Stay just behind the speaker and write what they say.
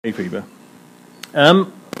Hay fever.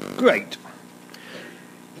 Great.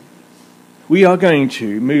 We are going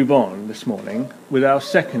to move on this morning with our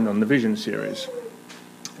second on the Vision series.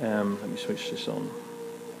 Let me switch this on.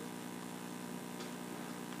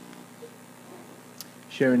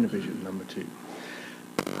 Sharing the Vision, number 2.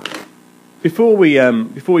 Before we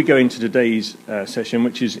go into today's session,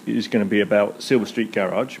 which is going to be about Silver Street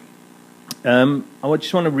Garage, I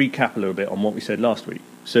just want to recap a little bit on what we said last week.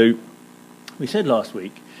 So we said last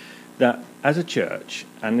week that as a church,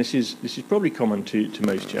 and this is probably common to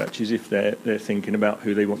most churches if they're thinking about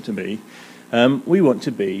who they want to be, we want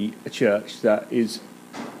to be a church that is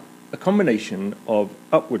a combination of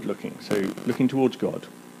upward looking, so looking towards God,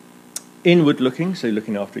 inward looking, so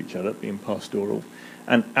looking after each other, being pastoral,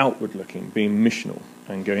 and outward looking, being missional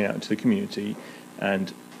and going out into the community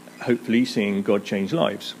and hopefully seeing God change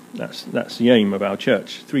lives. That's the aim of our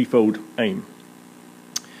church, threefold aim.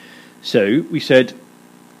 So we said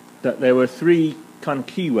that there were 3 kind of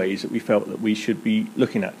key ways that we felt that we should be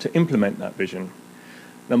looking at to implement that vision.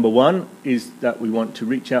 Number 1 is that we want to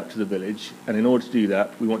reach out to the village, and in order to do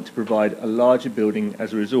that, we want to provide a larger building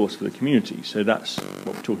as a resource for the community. So that's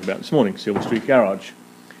what we're talking about this morning, Silver Street Garage.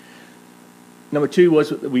 Number 2 was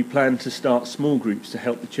that we plan to start small groups to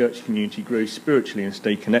help the church community grow spiritually and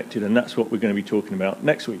stay connected, and that's what we're going to be talking about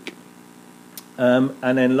next week. And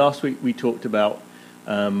then last week we talked about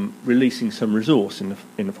releasing some resource in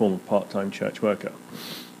the form of part-time church worker.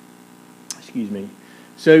 Excuse me.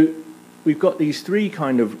 So we've got these 3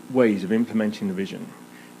 kind of ways of implementing the vision.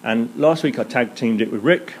 And last week I tag-teamed it with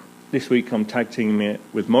Rick. This week I'm tag-teaming it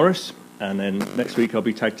with Morris. And then next week I'll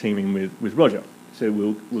be tag-teaming with Roger. So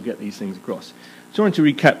we'll get these things across. So I wanted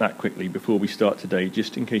to recap that quickly before we start today,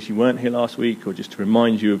 just in case you weren't here last week, or just to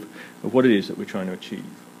remind you of what it is that we're trying to achieve.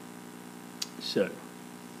 So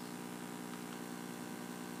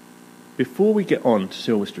before we get on to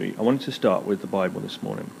Silver Street, I wanted to start with the Bible this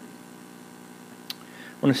morning.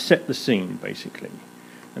 I want to set the scene, basically.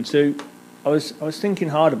 And so I was thinking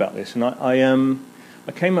hard about this, and I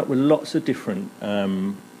came up with lots of different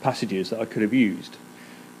passages that I could have used.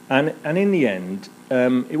 And in the end,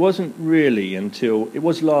 it wasn't really until, it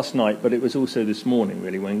was last night, but it was also this morning,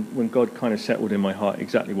 really, when God kind of settled in my heart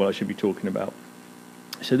exactly what I should be talking about.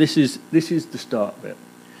 So this is the start bit.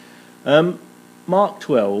 Mark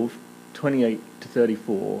 12, 28 to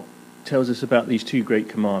 34 tells us about these 2 great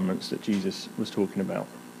commandments that Jesus was talking about.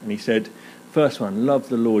 And he said, first one, love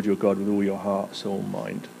the Lord your God with all your heart, soul,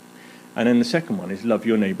 mind. And then the second one is love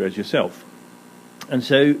your neighbour as yourself. And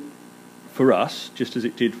so for us, just as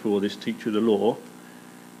it did for this teacher of the law,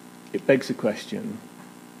 it begs the question,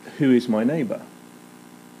 who is my neighbour?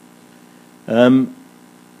 And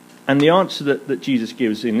the answer that Jesus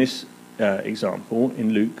gives in this example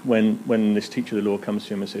in Luke, when this teacher of the law comes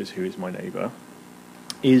to him and says, who is my neighbour,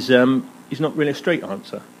 is not really a straight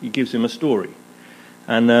answer. He gives him a story.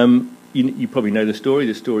 And you probably know the story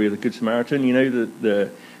of the Good Samaritan. You know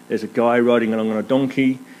that there's a guy riding along on a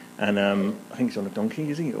donkey, and I think he's on a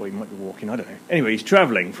donkey, is he? Or he might be walking, I don't know. Anyway, he's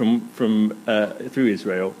travelling from through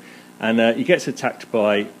Israel, and he gets attacked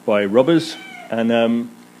by robbers. And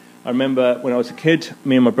I remember when I was a kid,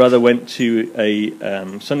 me and my brother went to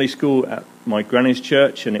a Sunday school at my granny's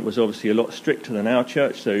church, and it was obviously a lot stricter than our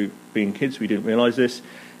church. So being kids, we didn't realise this,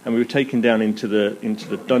 and we were taken down into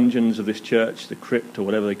the dungeons of this church, the crypt or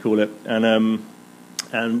whatever they call it,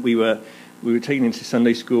 and we were taken into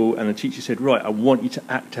Sunday school, and the teacher said, right, I want you to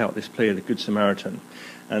act out this play of the Good Samaritan.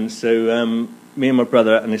 And so me and my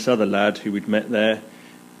brother and this other lad who we'd met there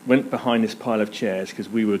went behind this pile of chairs because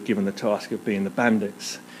we were given the task of being the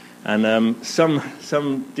bandits. And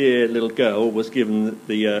some dear little girl was given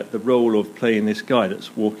the role of playing this guy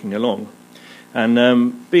that's walking along.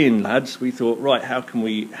 And being lads, we thought, right, how can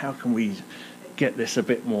we get this a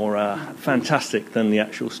bit more fantastic than the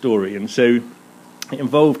actual story? And so it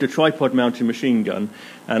involved a tripod-mounted machine gun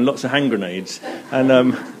and lots of hand grenades.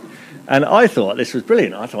 And I thought this was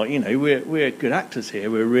brilliant. I thought, we're good actors here.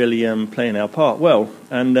 We're really playing our part well.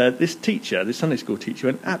 And this Sunday school teacher,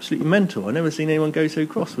 went absolutely mental. I've never seen anyone go so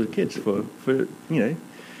cross with kids for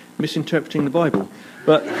misinterpreting the Bible.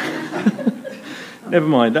 But never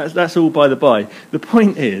mind. That's all by the by. The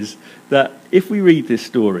point is that if we read this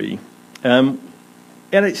story, and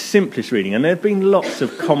its simplest reading, and there have been lots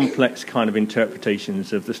of complex kind of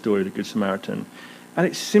interpretations of the story of the Good Samaritan, at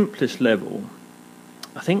its simplest level,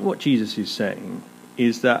 I think what Jesus is saying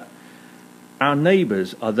is that our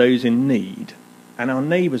neighbours are those in need, and our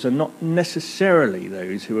neighbours are not necessarily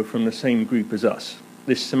those who are from the same group as us.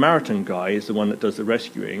 This Samaritan guy is the one that does the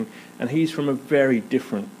rescuing, and he's from a very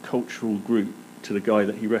different cultural group to the guy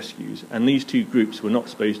that he rescues. And these 2 groups were not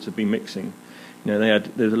supposed to be mixing.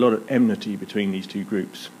 There's a lot of enmity between these two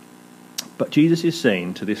groups. But Jesus is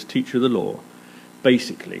saying to this teacher of the law,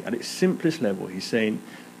 basically, at its simplest level, he's saying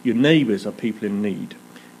your neighbours are people in need,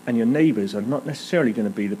 and your neighbours are not necessarily going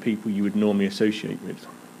to be the people you would normally associate with.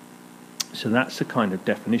 So that's the kind of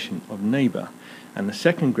definition of neighbour. And the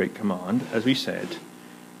second great command, as we said,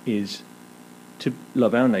 is to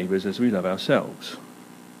love our neighbours as we love ourselves.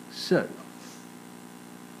 So,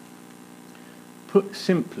 put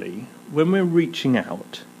simply, when we're reaching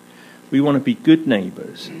out, we want to be good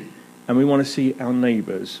neighbours, and we want to see our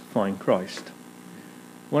neighbours find Christ.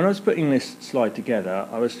 When I was putting this slide together,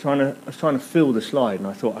 I was trying to fill the slide, and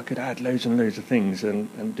I thought I could add loads and loads of things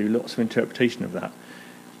and do lots of interpretation of that.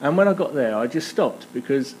 And when I got there, I just stopped,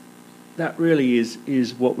 because that really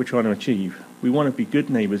is what we're trying to achieve. We want to be good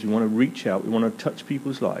neighbours, we want to reach out, we want to touch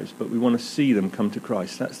people's lives, but we want to see them come to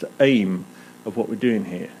Christ. That's the aim of what we're doing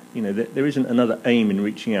here. There isn't another aim in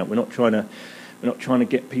reaching out. We're not trying to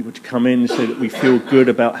get people to come in so that we feel good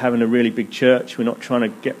about having a really big church. We're not trying to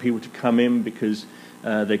get people to come in because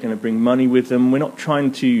they're going to bring money with them. We're not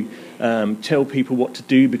trying to tell people what to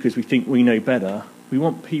do because we think we know better. We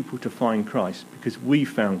want people to find Christ because we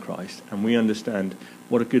found Christ and we understand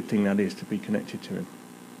what a good thing that is to be connected to him.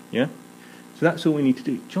 Yeah? So that's all we need to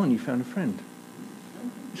do. John, you found a friend.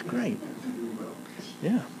 It's great.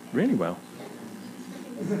 Yeah, really well.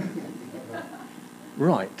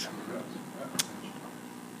 Right.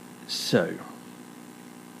 So,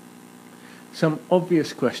 some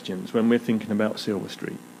obvious questions when we're thinking about Silver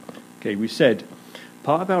Street. Okay, we said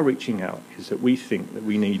part of our reaching out is that we think that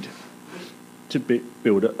we need to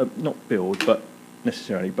not build, but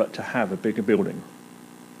necessarily, but to have a bigger building.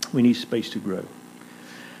 We need space to grow.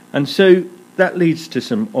 And so that leads to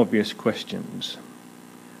some obvious questions.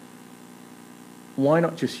 Why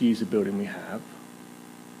not just use the building we have?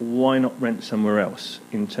 Why not rent somewhere else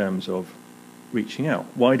in terms of reaching out?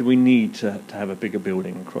 Why do we need to have a bigger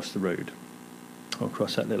building across the road or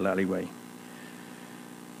across that little alleyway?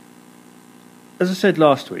 As I said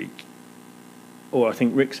last week, or I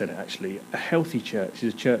think Rick said it actually, a healthy church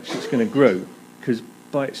is a church that's going to grow because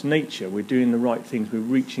by its nature we're doing the right things, we're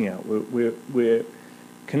reaching out, we're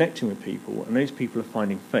connecting with people, and those people are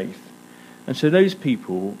finding faith. And so those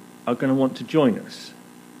people are going to want to join us.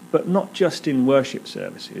 But not just in worship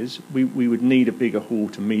services. We would need a bigger hall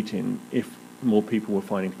to meet in if more people were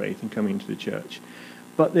finding faith and coming into the church.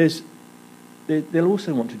 But they'll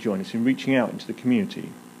also want to join us in reaching out into the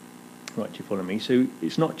community. Right, do you follow me? So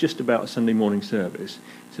it's not just about a Sunday morning service.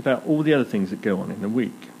 It's about all the other things that go on in the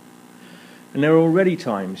week. And there are already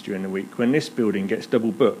times during the week when this building gets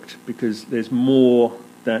double booked because there's more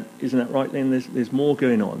isn't that right, Lynn? There's more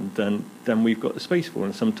going on than we've got the space for,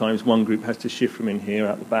 and sometimes one group has to shift from in here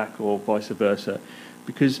out the back or vice versa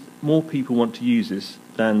because more people want to use this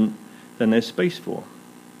than there's space for.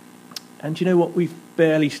 And you know what? We've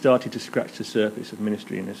barely started to scratch the surface of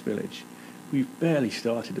ministry in this village. We've barely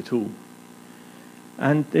started at all.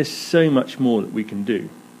 And there's so much more that we can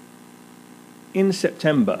do. In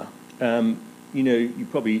September, you're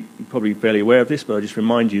probably fairly aware of this, but I'll just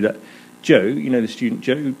remind you that Joe, the student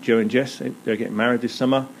Joe and Jess, they're getting married this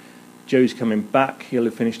summer. Joe's coming back. He'll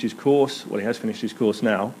have finished his course. Well, he has finished his course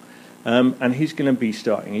now. And he's going to be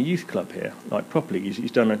starting a youth club here, like properly.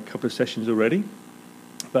 He's done a couple of sessions already.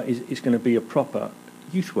 But it's going to be a proper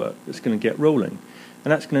youth work that's going to get rolling.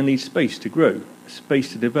 And that's going to need space to grow,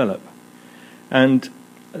 space to develop. And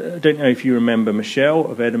I don't know if you remember Michelle,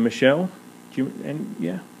 of Ed and Michelle. You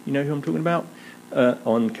know who I'm talking about?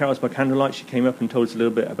 On Carols by Candlelight, she came up and told us a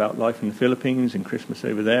little bit about life in the Philippines and Christmas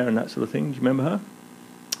over there and that sort of thing. Do you remember her?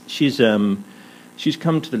 She's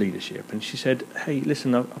come to the leadership and she said, hey,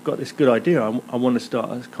 listen, I've got this good idea. I want to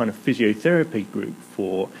start a kind of physiotherapy group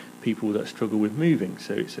for people that struggle with moving.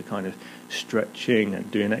 So it's a kind of stretching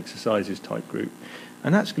and doing exercises type group.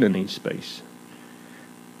 And that's going to need space.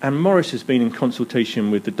 And Morris has been in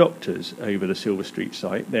consultation with the doctors over the Silver Street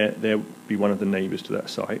site. They'll be one of the neighbours to that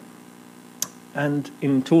site. And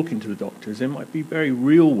in talking to the doctors, there might be very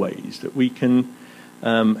real ways that we can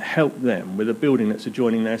help them with a building that's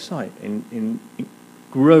adjoining their site in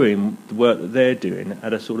growing the work that they're doing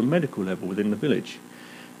at a sort of medical level within the village.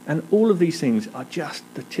 And all of these things are just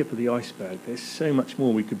the tip of the iceberg. There's so much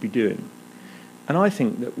more we could be doing. And I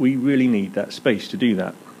think that we really need that space to do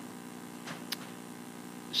that.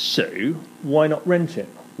 So why not rent it?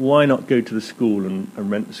 Why not go to the school and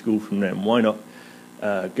rent the school from them? Why not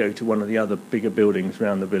go to one of the other bigger buildings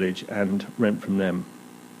around the village and rent from them?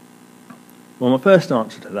 Well, my first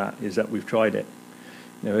answer to that is that we've tried it.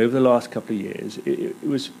 Over the last couple of years, it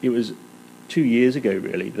was 2 years ago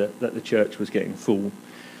really that the church was getting full.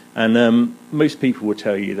 And most people will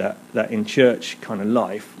tell you that in church kind of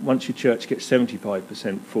life, once your church gets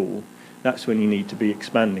 75% full, that's when you need to be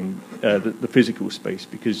expanding the physical space,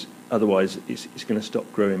 because otherwise it's going to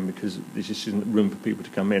stop growing, because there just isn't room for people to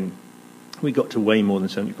come in. We got to way more than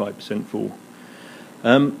 75% full.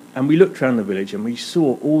 And we looked around the village and we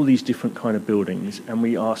saw all these different kind of buildings, and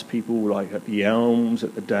we asked people like at the Elms,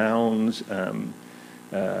 at the Downs,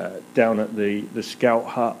 down at the Scout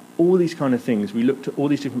Hut, all these kind of things. We looked at all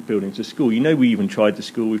these different buildings. The school, we even tried the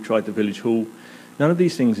school, we've tried the village hall. None of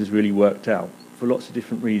these things has really worked out for lots of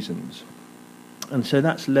different reasons. And so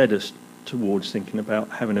that's led us towards thinking about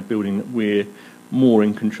having a building that we're more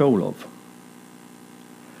in control of.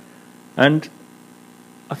 And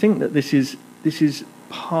I think that this is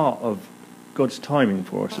part of God's timing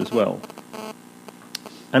for us as well.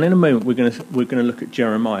 And in a moment we're going to look at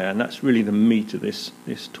Jeremiah, and that's really the meat of this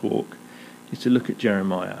talk, is to look at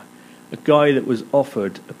Jeremiah, a guy that was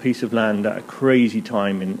offered a piece of land at a crazy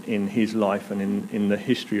time in his life and in the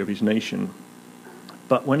history of his nation.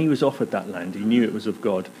 But when he was offered that land, he knew it was of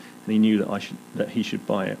God, and he knew that he should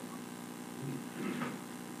buy it.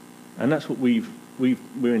 And that's what we're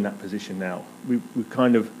in that position now.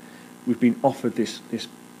 We've been offered this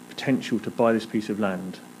potential to buy this piece of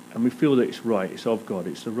land. And we feel that it's right, it's of God,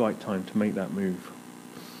 it's the right time to make that move.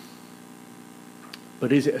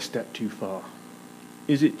 But is it a step too far?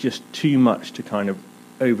 Is it just too much to kind of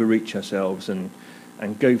overreach ourselves and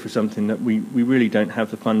go for something that we really don't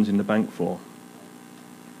have the funds in the bank for?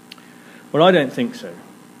 Well, I don't think so.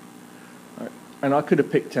 And I could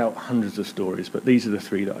have picked out hundreds of stories, but these are the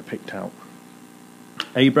three that I picked out.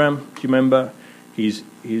 Abraham, do you remember? He's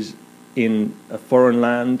in a foreign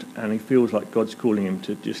land, and he feels like God's calling him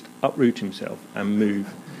to just uproot himself and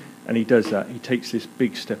move. And he does that. He takes this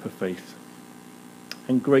big step of faith.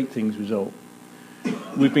 And great things result.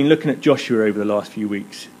 We've been looking at Joshua over the last few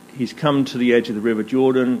weeks. He's come to the edge of the River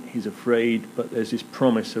Jordan. He's afraid, but there's this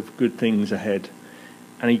promise of good things ahead.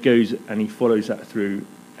 And he goes and he follows that through,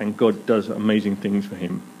 and God does amazing things for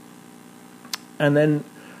him. And then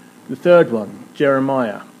the third one,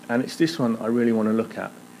 Jeremiah. And it's this one I really want to look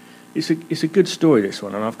at. It's a good story, this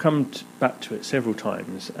one, and I've come back to it several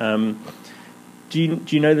times. Do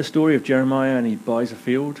you know the story of Jeremiah and he buys a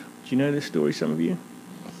field? Do you know this story, some of you?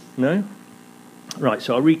 No? Right,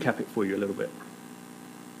 so I'll recap it for you a little bit.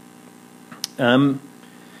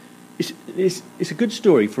 It's a good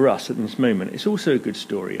story for us at this moment. It's also a good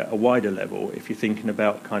story at a wider level if you're thinking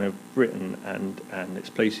about kind of Britain and its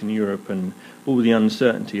place in Europe and all the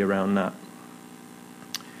uncertainty around that.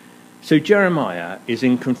 So Jeremiah is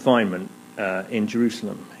in confinement in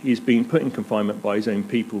Jerusalem. He's been put in confinement by his own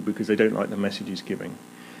people because they don't like the message he's giving.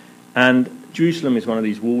 And Jerusalem is one of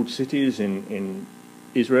these walled cities in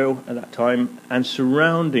Israel at that time, and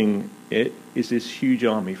surrounding it is this huge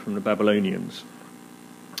army from the Babylonians.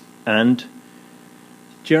 And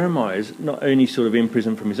Jeremiah is not only sort of in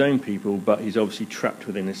prison from his own people, but he's obviously trapped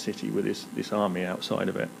within a city with this army outside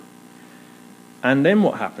of it. And then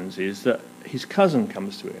what happens is that his cousin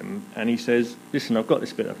comes to him and he says, listen, I've got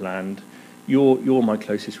this bit of land. You're my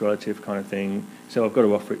closest relative kind of thing, so I've got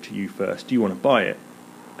to offer it to you first. Do you want to buy it?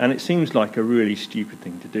 And it seems like a really stupid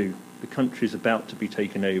thing to do. The country's about to be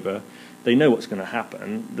taken over. They know what's going to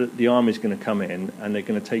happen. The army's going to come in and they're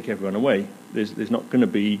going to take everyone away. There's not going to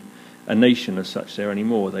be a nation as such there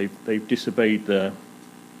anymore. They've disobeyed their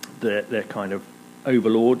kind of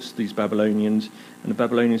overlords, these Babylonians, and the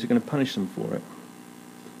Babylonians are going to punish them for it.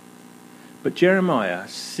 But Jeremiah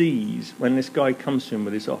sees, when this guy comes to him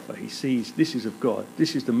with this offer, he sees this is of God,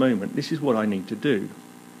 this is the moment, this is what I need to do.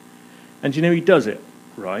 And he does it,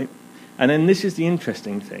 right? And then this is the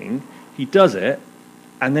interesting thing, he does it,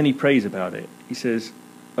 and then he prays about it. He says,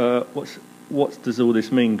 what does all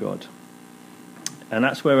this mean, God? And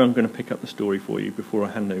that's where I'm going to pick up the story for you before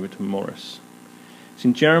I hand over to Morris. It's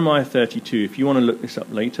in Jeremiah 32. If you want to look this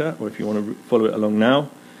up later, or if you want to follow it along now,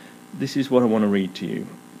 this is what I want to read to you.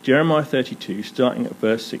 Jeremiah 32, starting at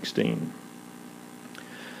verse 16.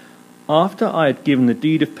 After I had given the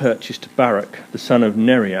deed of purchase to Baruch, the son of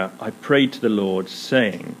Neriah, I prayed to the Lord,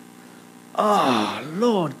 saying,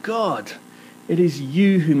 Lord God, it is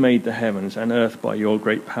you who made the heavens and earth by your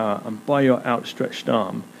great power and by your outstretched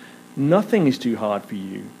arm. Nothing is too hard for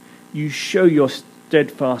you. You show your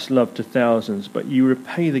steadfast love to thousands, but you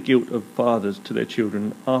repay the guilt of fathers to their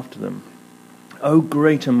children after them. O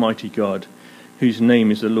great and mighty God, whose name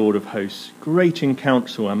is the Lord of hosts, great in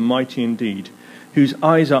counsel and mighty indeed, whose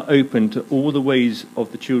eyes are open to all the ways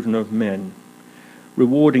of the children of men.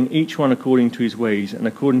 rewarding each one according to his ways and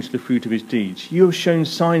according to the fruit of his deeds. You have shown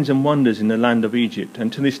signs and wonders in the land of Egypt,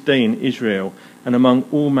 and to this day in Israel, and among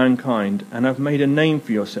all mankind, and have made a name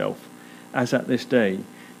for yourself, as at this day.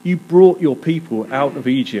 You brought your people out of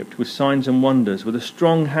Egypt with signs and wonders, with a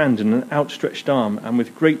strong hand and an outstretched arm, and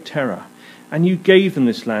with great terror. And you gave them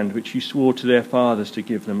this land which you swore to their fathers to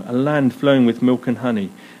give them, a land flowing with milk and honey,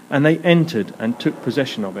 and they entered and took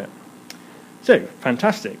possession of it. So,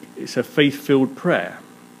 fantastic. It's a faith-filled prayer.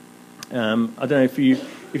 I don't know if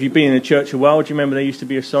you've been in the church a while. Do you remember there used to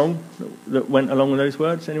be a song that went along with those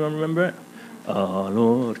words? Anyone remember it? Our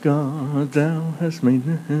Lord God, thou hast made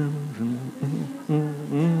the heavens.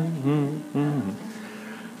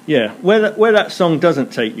 Yeah, where that song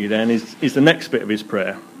doesn't take you then is the next bit of his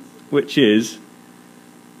prayer, which is,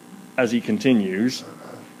 as he continues,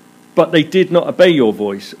 but they did not obey your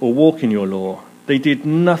voice or walk in your law. They did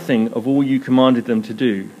nothing of all you commanded them to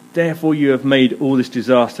do. Therefore you have made all this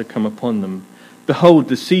disaster come upon them. Behold,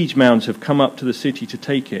 the siege mounds have come up to the city to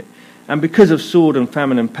take it. And because of sword and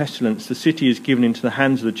famine and pestilence, the city is given into the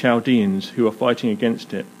hands of the Chaldeans who are fighting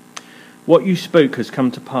against it. What you spoke has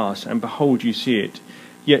come to pass, and behold, you see it.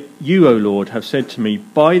 Yet you, O Lord, have said to me,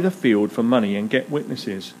 buy the field for money and get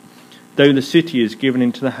witnesses, though the city is given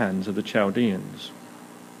into the hands of the Chaldeans.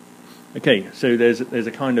 Okay, so there's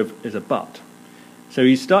a but. So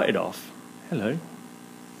he started off,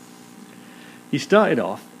 He started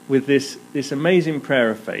off with this amazing prayer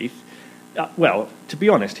of faith. Well, to be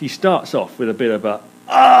honest, he starts off with a bit of a,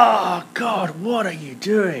 God, what are you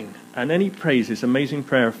doing? And then he prays this amazing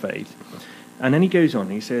prayer of faith. And then he goes on,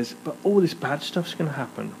 he says, but all this bad stuff's going to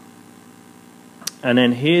happen. And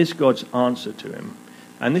then here's God's answer to him.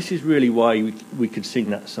 And this is really why we could sing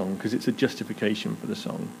that song, because it's a justification for the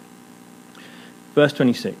song. Verse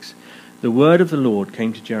 26, the word of the Lord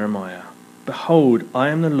came to Jeremiah. Behold, I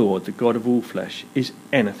am the Lord, the God of all flesh. Is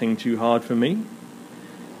anything too hard for me?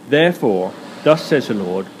 Therefore, thus says the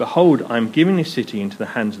Lord, behold, I am giving this city into the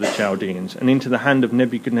hands of the Chaldeans, and into the hand of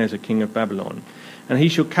Nebuchadnezzar, king of Babylon, and he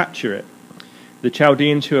shall capture it. The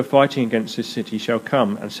Chaldeans who are fighting against this city shall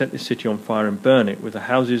come and set this city on fire and burn it, with the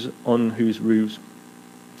houses on whose roofs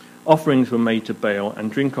offerings were made to Baal,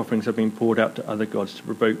 and drink offerings have been poured out to other gods to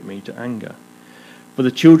provoke me to anger. For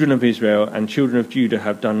the children of Israel and children of Judah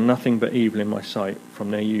have done nothing but evil in my sight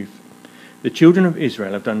from their youth. The children of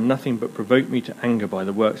Israel have done nothing but provoke me to anger by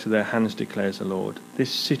the works of their hands, declares the Lord.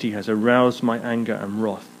 This city has aroused my anger and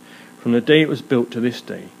wrath from the day it was built to this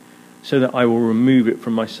day, so that I will remove it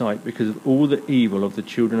from my sight because of all the evil of the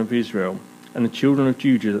children of Israel and the children of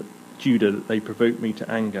Judah that they provoke me to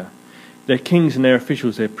anger. Their kings and their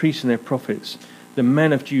officials, their priests and their prophets, the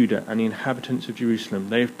men of Judah and the inhabitants of Jerusalem,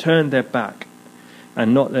 they have turned their back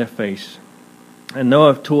and not their face. And though I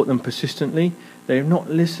have taught them persistently, they have not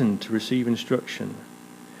listened to receive instruction.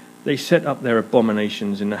 They set up their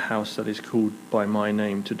abominations in the house that is called by my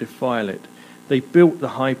name to defile it. They built the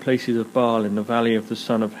high places of Baal in the valley of the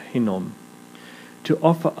son of Hinnom, to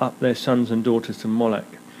offer up their sons and daughters to Molech,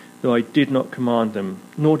 though I did not command them,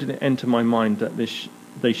 nor did it enter my mind that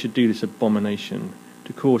they should do this abomination,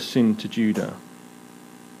 to cause sin to Judah.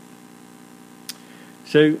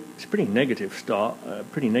 So it's a pretty negative start, a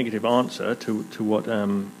pretty negative answer to what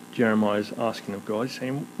Jeremiah is asking of God. He's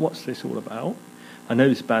saying, what's this all about? I know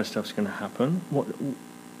this bad stuff's going to happen.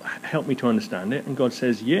 Help me to understand it. And God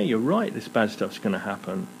says, yeah, you're right, this bad stuff's going to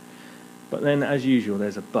happen. But then, as usual,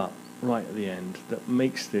 there's a but right at the end that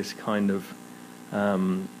makes this kind of,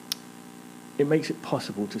 it makes it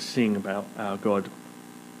possible to sing about our God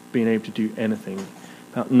being able to do anything,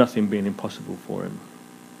 about nothing being impossible for him.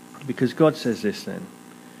 Because God says this then,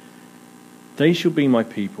 they shall be my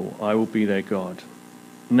people, I will be their God.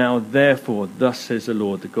 Now therefore, thus says the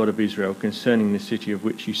Lord, the God of Israel, concerning the city of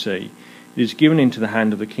which you say, it is given into the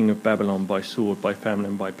hand of the king of Babylon by sword, by famine,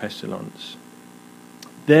 and by pestilence.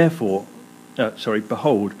 Behold,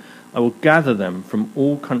 I will gather them from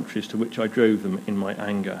all countries to which I drove them in my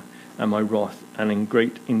anger and my wrath and in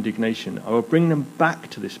great indignation. I will bring them back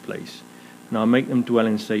to this place, and I will make them dwell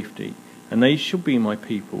in safety. And they shall be my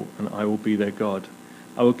people, and I will be their God.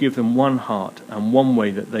 I will give them one heart and one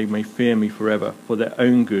way, that they may fear me forever, for their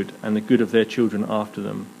own good and the good of their children after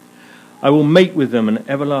them. I will make with them an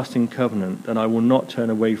everlasting covenant, that I will not turn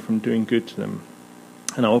away from doing good to them.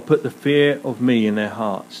 And I will put the fear of me in their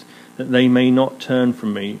hearts, that they may not turn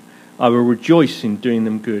from me. I will rejoice in doing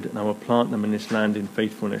them good, and I will plant them in this land in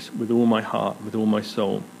faithfulness, with all my heart, with all my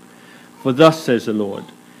soul. For thus says the Lord,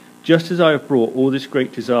 just as I have brought all this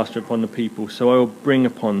great disaster upon the people, so I will bring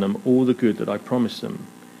upon them all the good that I promised them.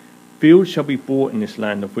 Fields shall be bought in this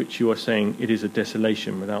land, of which you are saying it is a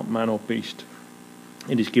desolation, without man or beast.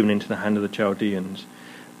 it is given into the hand of the Chaldeans.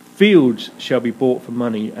 Fields shall be bought for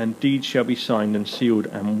money, and deeds shall be signed and sealed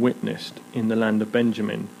and witnessed in the land of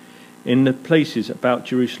Benjamin, in the places about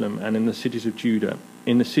Jerusalem and in the cities of Judah,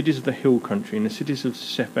 in the cities of the hill country, in the cities of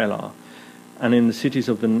Shephelah, and in the cities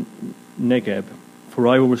of the Negeb, for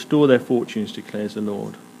I will restore their fortunes, declares the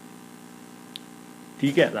Lord. Do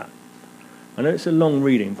you get that? I know it's a long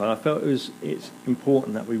reading, but I felt it's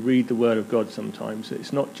important that we read the Word of God sometimes.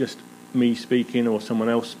 It's not just me speaking or someone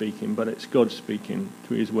else speaking, but it's God speaking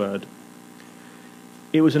through His Word.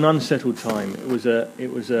 It was an unsettled time. It was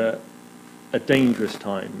a dangerous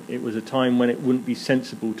time. It was a time when it wouldn't be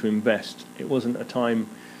sensible to invest. It wasn't a time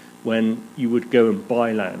when you would go and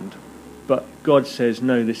buy land. But God says,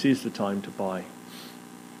 no, this is the time to buy.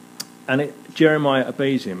 And Jeremiah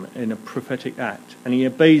obeys him in a prophetic act. And he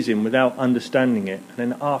obeys him without understanding it.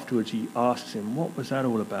 And then afterwards he asks him, what was that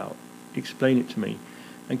all about? Explain it to me.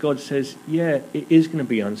 And God says, yeah, it is going to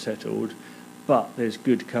be unsettled, but there's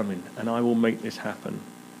good coming, and I will make this happen.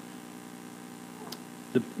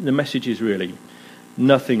 The message is really,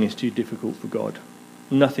 nothing is too difficult for God.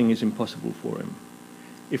 Nothing is impossible for him.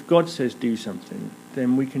 If God says do something,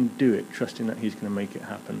 then we can do it, trusting that he's going to make it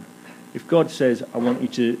happen. If God says, I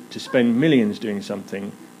want you to spend millions doing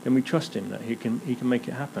something, then we trust him that he can make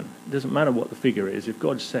it happen. It doesn't matter what the figure is. If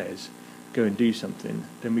God says, go and do something,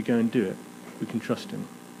 then we go and do it. We can trust him.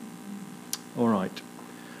 All right.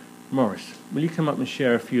 Morris, will you come up and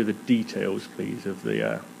share a few of the details, please, of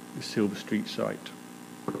the Silver Street site?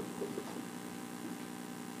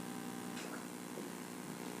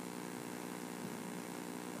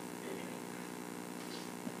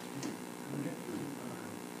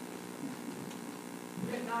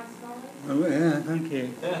 Oh, yeah, thank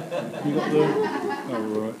you. You got the... Oh,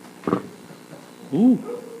 right. Ooh.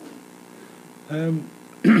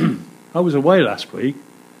 I was away last week,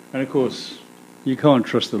 and of course, you can't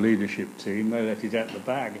trust the leadership team. They let it out the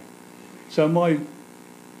bag. So my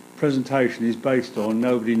presentation is based on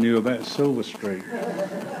nobody knew about Silver Street.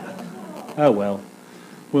 Oh, well.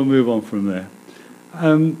 We'll move on from there.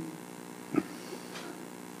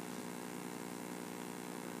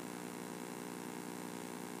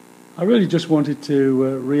 I really just wanted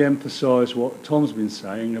to re-emphasise what Tom's been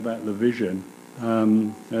saying about the vision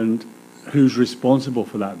and who's responsible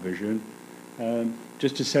for that vision.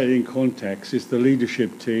 Just to set it in context, it's the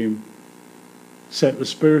leadership team set the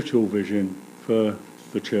spiritual vision for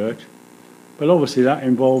the church, but obviously that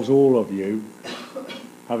involves all of you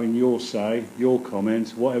having your say, your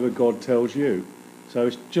comments, whatever God tells you. So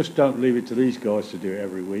just don't leave it to these guys to do it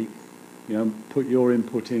every week. You know, put your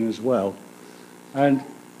input in as well. And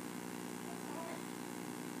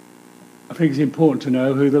I think it's important to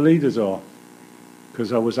know who the leaders are,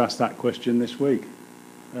 because I was asked that question this week.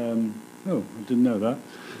 Oh, I didn't know that.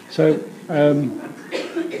 So,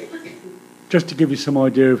 just to give you some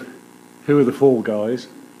idea of who are the four guys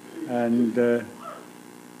and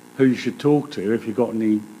who you should talk to if you've got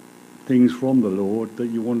any things from the Lord that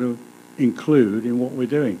you want to include in what we're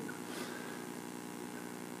doing.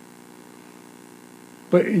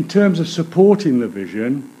 But in terms of supporting the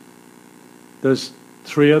vision, there's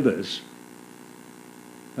three others,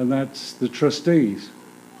 and that's the trustees.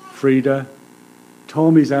 Frida,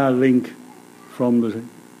 Tom is our link from the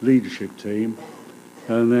leadership team,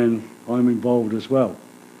 and then I'm involved as well.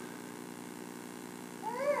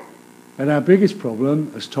 And our biggest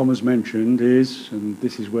problem, as Tom has mentioned, is, and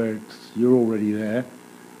this is where you're already there,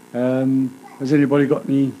 has anybody got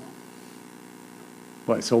any...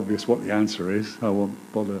 Well, it's obvious what the answer is. I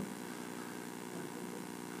won't bother.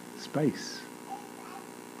 Space.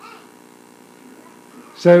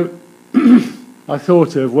 So I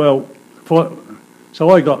thought of, well, so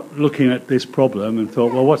I got looking at this problem and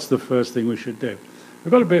thought, well, what's the first thing we should do?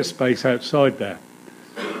 We've got a bit of space outside there.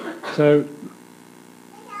 So,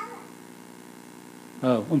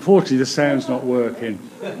 unfortunately the sound's not working.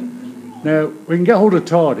 Now, we can get hold of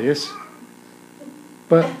TARDIS,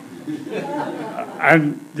 but,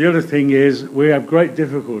 and the other thing is, we have great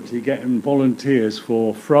difficulty getting volunteers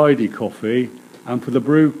for Friday coffee and for the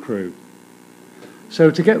brew crew. So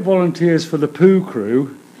to get volunteers for the poo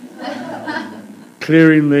crew,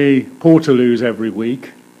 clearing the portaloos every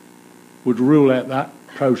week would rule out that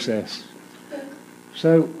process.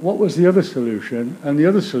 So what was the other solution? And the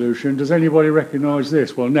other solution, does anybody recognise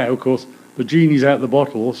this? Well, now, of course, the genie's out the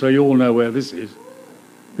bottle, so you all know where this is.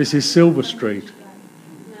 This is Silver Street.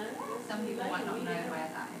 Some people might not know where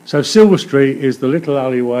that is. So Silver Street is the little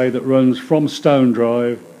alleyway that runs from Stone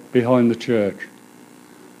Drive behind the church.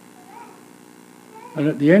 And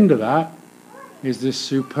at the end of that is this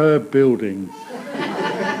superb building.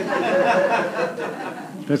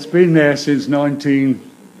 It's that's been there since 19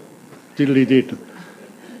 diddly-did.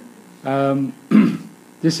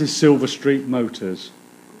 This is Silver Street Motors.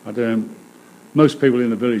 Most people in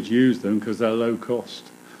the village use them because they're low cost.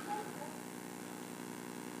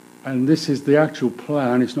 And this is the actual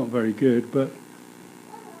plan. It's not very good, but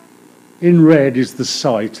in red is the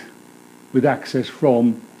site with access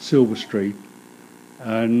from Silver Street.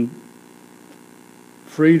 And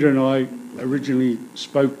Frida and I originally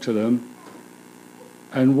spoke to them,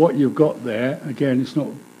 and what you've got there, again,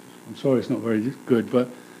 I'm sorry it's not very good, but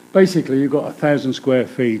basically you've got 1,000 square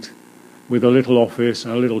feet with a little office,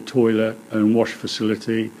 a little toilet and wash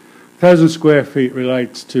facility. 1,000 square feet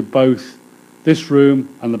relates to both this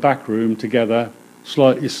room and the back room together,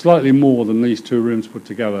 slightly more than these two rooms put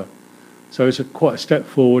together. So it's quite a step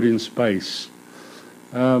forward in space.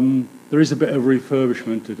 There is a bit of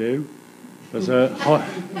refurbishment to do. There's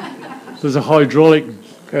a hydraulic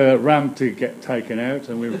ramp to get taken out,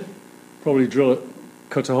 and we'll probably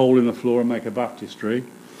cut a hole in the floor and make a baptistry.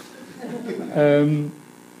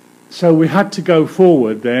 So we had to go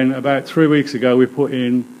forward then. About 3 weeks ago we put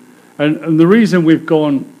in, and the reason we've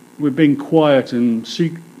been quiet and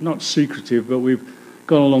not secretive, but we've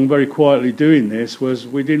gone along very quietly doing this, was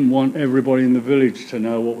we didn't want everybody in the village to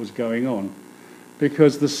know what was going on,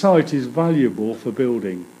 because the site is valuable for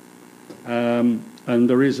building. And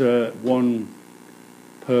there is one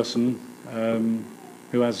person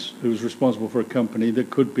who's responsible for a company that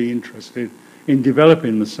could be interested in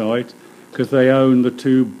developing the site, because they own the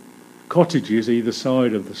two cottages either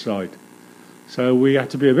side of the site. So we had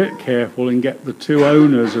to be a bit careful and get the two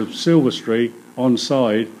owners of Silver Street on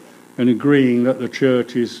side and agreeing that the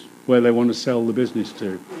church is where they want to sell the business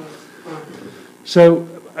to. So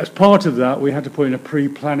as part of that, we had to put in a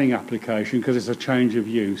pre-planning application because it's a change of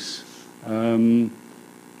use.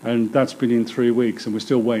 And that's been in 3 weeks, and we're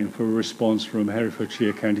still waiting for a response from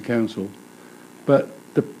Herefordshire County Council. But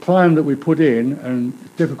the plan that we put in, and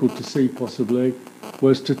it's difficult to see possibly,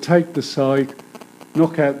 was to take the site,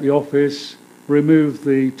 knock out the office, remove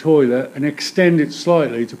the toilet, and extend it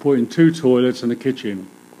slightly to put in 2 toilets and a kitchen.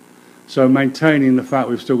 So maintaining the fact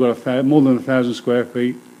we've still got more than 1,000 square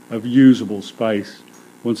feet of usable space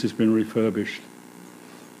once it's been refurbished.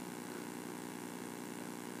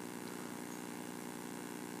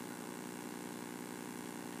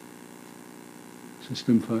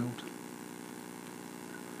 System failed.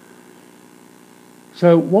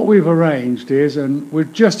 So what we've arranged is, and we're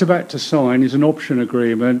just about to sign, is an option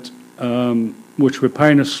agreement which we're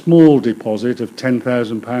paying a small deposit of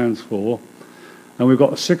 £10,000 for, and we've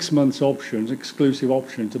got a 6 months option, exclusive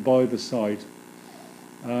option to buy the site.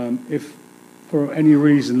 If for any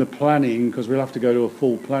reason the planning, because we'll have to go to a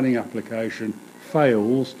full planning application,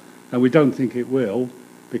 fails, and we don't think it will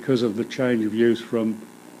because of the change of use from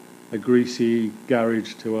a greasy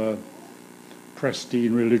garage to a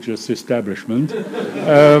pristine religious establishment,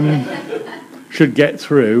 should get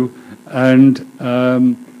through. And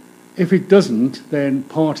if it doesn't, then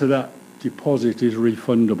part of that deposit is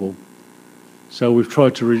refundable. So we've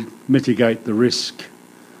tried to mitigate the risk.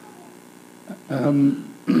 In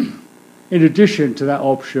addition to that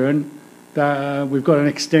option, we've got an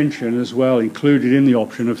extension as well included in the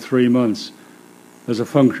option of 3 months. As a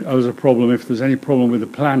problem, if there's any problem with the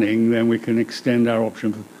planning, then we can extend our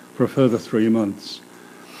option for a further 3 months.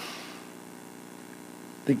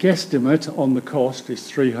 The guesstimate on the cost is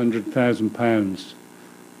 £300,000.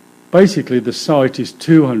 Basically, the site is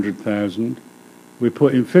 $200,000. We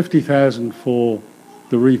put in $50,000 for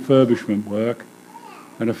the refurbishment work,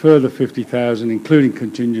 and a further $50,000, including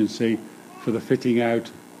contingency, for the fitting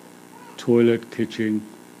out, toilet, kitchen,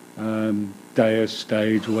 dais,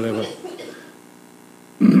 stage, or whatever.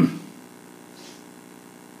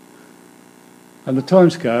 And the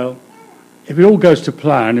timescale, if it all goes to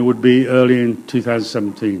plan, it would be early in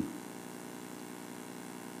 2017.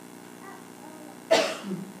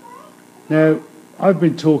 Now, I've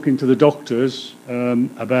been talking to the doctors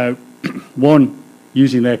about, one,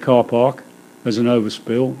 using their car park as an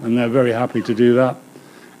overspill, and they're very happy to do that.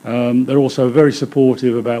 They're also very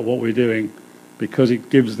supportive about what we're doing because it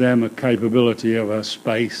gives them a capability of a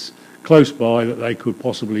space close by that they could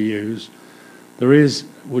possibly use. There is,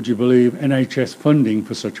 would you believe, NHS funding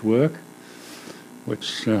for such work,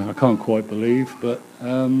 which I can't quite believe, but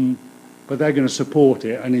they're going to support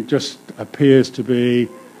it, and it just appears to be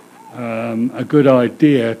a good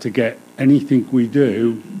idea to get anything we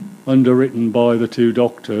do underwritten by the two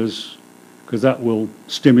doctors, because that will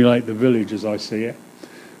stimulate the village as I see it.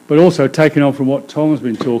 But also, taking on from what Tom's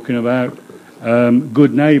been talking about,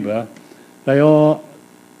 Good Neighbour, they are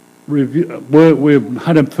we've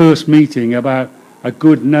had a first meeting about a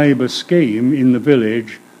good neighbour scheme in the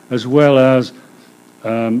village, as well as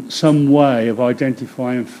some way of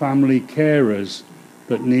identifying family carers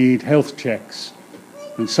that need health checks.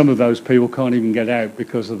 And some of those people can't even get out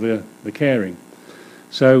because of the caring.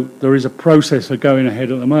 So there is a process going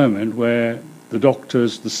ahead at the moment where the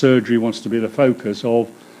doctors, the surgery wants to be the focus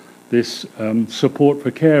of this support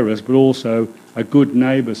for carers, but also a good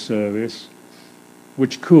neighbour service,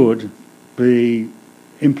 which could be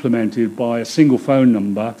implemented by a single phone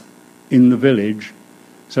number in the village.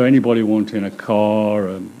 So anybody wanting a car,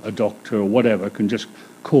 a doctor or whatever can just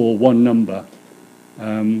call one number.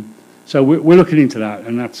 So we're looking into that,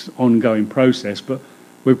 and that's an ongoing process. But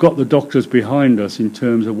we've got the doctors behind us in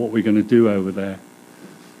terms of what we're going to do over there.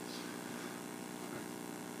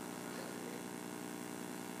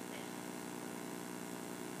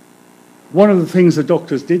 One of the things the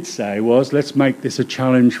doctors did say was, let's make this a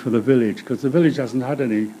challenge for the village, because the village hasn't had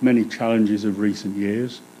many challenges of recent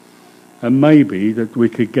years. And maybe that we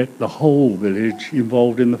could get the whole village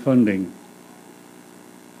involved in the funding.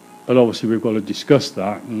 But obviously we've got to discuss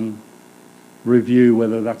that and review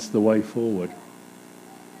whether that's the way forward.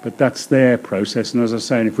 But that's their process, and as I was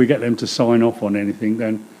saying, if we get them to sign off on anything,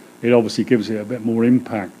 then it obviously gives it a bit more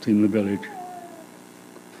impact in the village.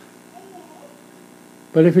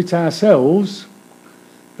 But if it's ourselves,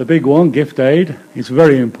 the big one, gift aid, is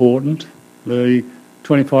very important. The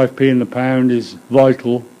 25p in the pound is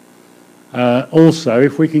vital. Also,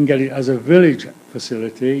 if we can get it as a village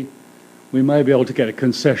facility, we may be able to get a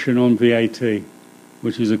concession on VAT,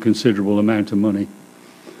 which is a considerable amount of money.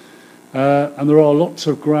 And there are lots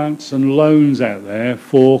of grants and loans out there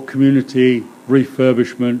for community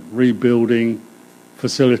refurbishment, rebuilding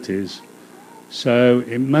facilities. So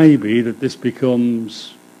it may be that this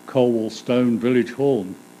becomes Colwell Stone Village Hall,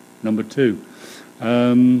 number 2,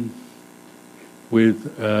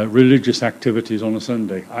 with religious activities on a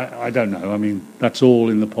Sunday. I don't know. I mean, that's all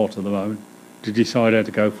in the pot at the moment to decide how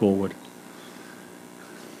to go forward.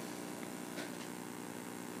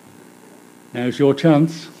 Now's your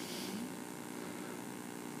chance.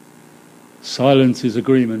 Silence is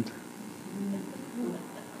agreement.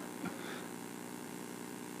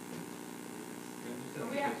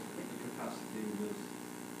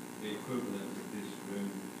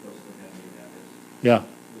 Yeah.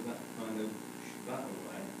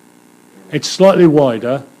 It's slightly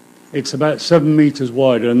wider. It's about 7 metres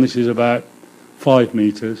wider, and this is about 5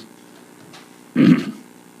 metres.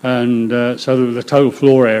 And so the total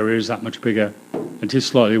floor area is that much bigger. It is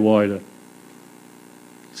slightly wider.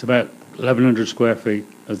 It's about 1,100 square feet,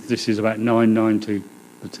 as this is about 990,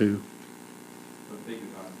 the two.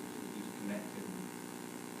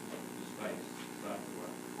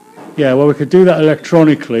 Yeah, well, we could do that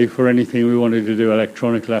electronically for anything we wanted to do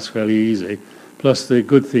electronically. That's fairly easy. Plus, the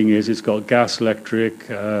good thing is it's got gas, electric,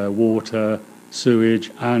 water,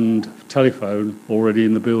 sewage, and telephone already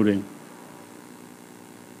in the building.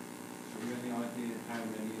 Have you any idea how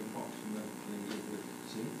many approximately you would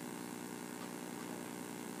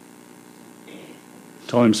see?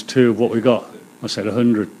 Times 2 of what we got. I said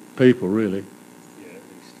 100 people, really. Yeah, at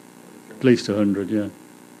least. At least 100, yeah.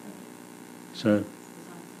 So.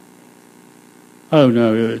 Oh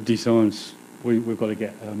no, designs. We've got to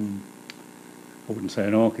get. I wouldn't say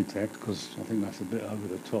an architect, because I think that's a bit over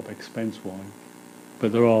the top expense-wise.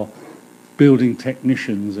 But there are building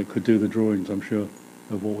technicians that could do the drawings, I'm sure,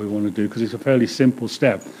 of what we want to do, because it's a fairly simple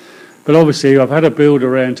step. But obviously, I've had a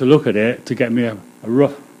builder around to look at it to get me a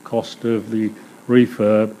rough cost of the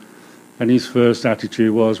refurb, and his first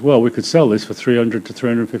attitude was, well, we could sell this for 300 to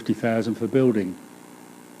 350,000 for building.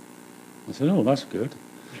 I said, oh, that's good.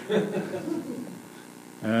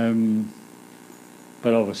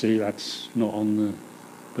 But obviously that's not on the...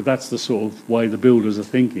 But that's the sort of way the builders are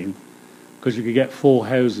thinking, because you could get 4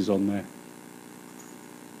 houses on there.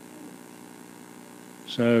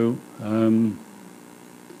 So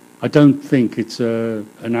I don't think it's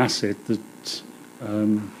an asset that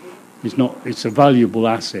is not... It's a valuable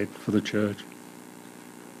asset for the church.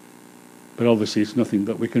 But obviously it's nothing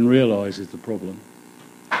that we can realise is the problem.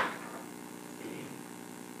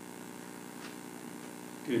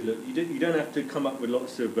 Good. Look, you don't have to come up with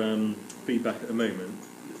lots of feedback at the moment.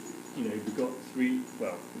 You know, we've got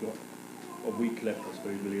a week left, I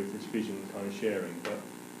suppose, really, of this vision kind of sharing. But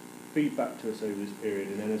feedback to us over this period,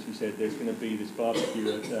 and then, as we said, there's going to be this barbecue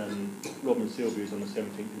at Rob and Sylvia's on the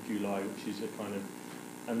 17th of July, which is a kind of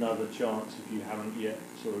another chance, if you haven't yet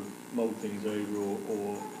sort of mulled things over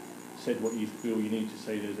or said what you feel you need to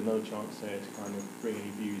say, there's another chance there to kind of bring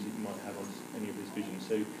any views that you might have on any of this vision.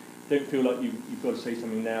 So don't feel like you've got to say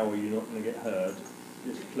something now or you're not going to get heard.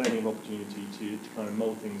 there's plenty of opportunity to kind of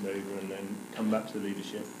mull things over and then come back to the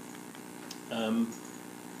leadership.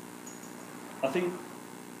 I think.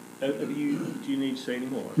 Do you need to say any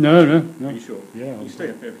more? No. Are you sure? Yeah. You stay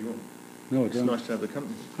up here if you want. No, I It's don't. nice to have the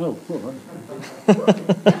company. Oh, all right.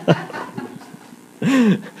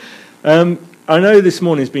 I know this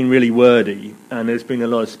morning's been really wordy, and there's been a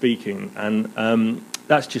lot of speaking, and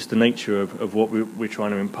that's just the nature of what we're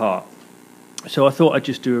trying to impart. So I thought I'd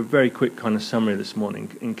just do a very quick kind of summary this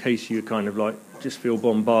morning, in case you kind of like just feel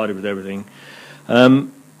bombarded with everything.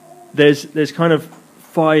 There's kind of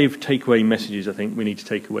 5 takeaway messages I think we need to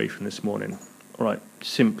take away from this morning. All right,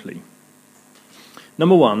 simply.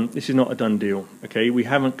 Number 1, this is not a done deal. Okay, we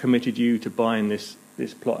haven't committed you to buying this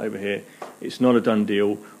plot over here. It's not a done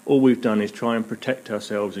deal. All we've done is try and protect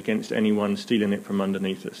ourselves against anyone stealing it from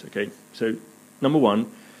underneath us. Okay, so number 1,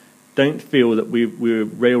 don't feel that we're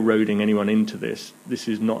railroading anyone into this. This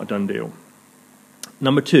is not a done deal.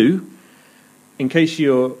 Number 2, in case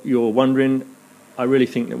you're wondering, I really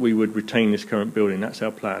think that we would retain this current building. That's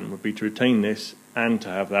our plan, would be to retain this and to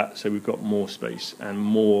have that, so we've got more space and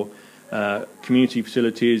more community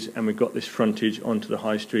facilities, and we've got this frontage onto the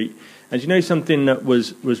high street. And you know something that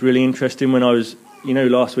was really interesting when I was,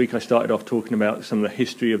 last week I started off talking about some of the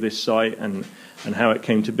history of this site and how it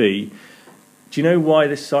came to be. Do you know why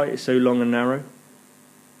this site is so long and narrow?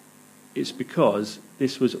 It's because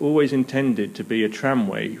this was always intended to be a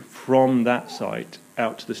tramway from that site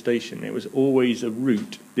out to the station. It was always a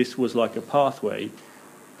route. This was like a pathway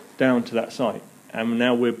down to that site. And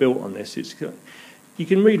now we're built on this. You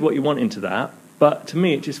can read what you want into that, but to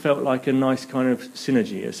me it just felt like a nice kind of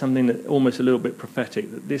synergy. It's something that almost a little bit prophetic,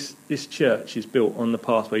 that this church is built on the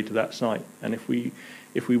pathway to that site. And if we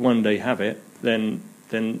one day have it, then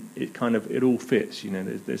it all fits.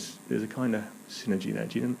 There's a kind of synergy there.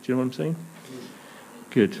 Do you know what I'm saying?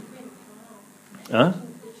 Good. Huh?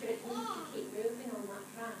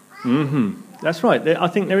 That's right. I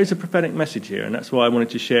think there is a prophetic message here, and that's why I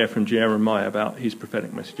wanted to share from Jeremiah about his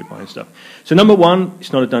prophetic message behind stuff. So number 1,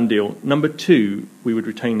 it's not a done deal. Number 2, we would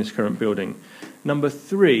retain this current building. Number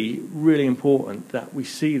 3, really important, that we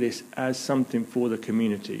see this as something for the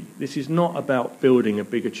community. This is not about building a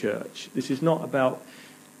bigger church. This is not about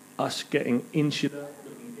us getting insular